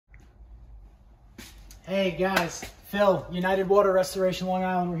Hey guys, Phil, United Water Restoration Long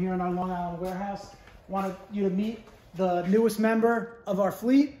Island. We're here in our Long Island warehouse. Wanted you to meet the newest member of our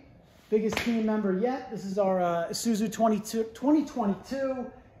fleet, biggest team member yet. This is our Isuzu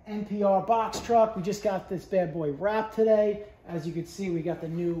 2022 NPR box truck. We just got this bad boy wrapped today. As you can see, we got the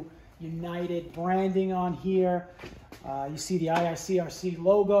new United branding on here. You see the IICRC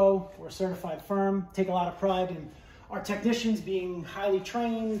logo. We're a certified firm. Take a lot of pride in our technicians being highly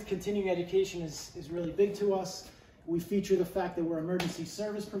trained. Continuing education is really big to us. We feature the fact that we're emergency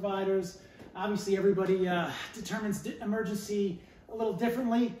service providers. Obviously, everybody determines emergency a little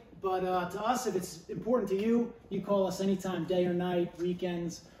differently, but to us, if it's important to you, you call us anytime, day or night,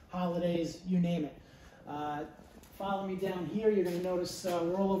 weekends, holidays, you name it. Follow me down here. You're going to notice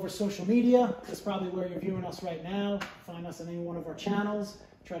we're all over social media. That's probably where you're viewing us right now. Find us on any one of our channels.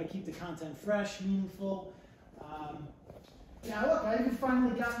 Try to keep the content fresh, meaningful. Yeah, look, I even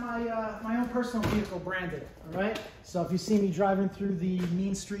finally got my own personal vehicle branded, all right? So if you see me driving through the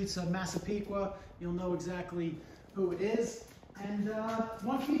mean streets of Massapequa, you'll know exactly who it is. And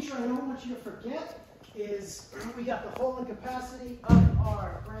one feature I don't want you to forget is we got the holding capacity of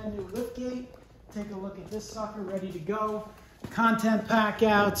our brand new lift gate. Take a look at this sucker, ready to go. Content pack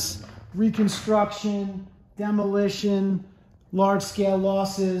outs, reconstruction, demolition, large scale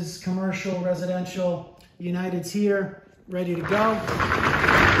losses, commercial, residential. United's here, ready to go.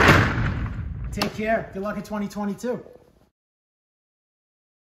 Take care. Good luck in 2022.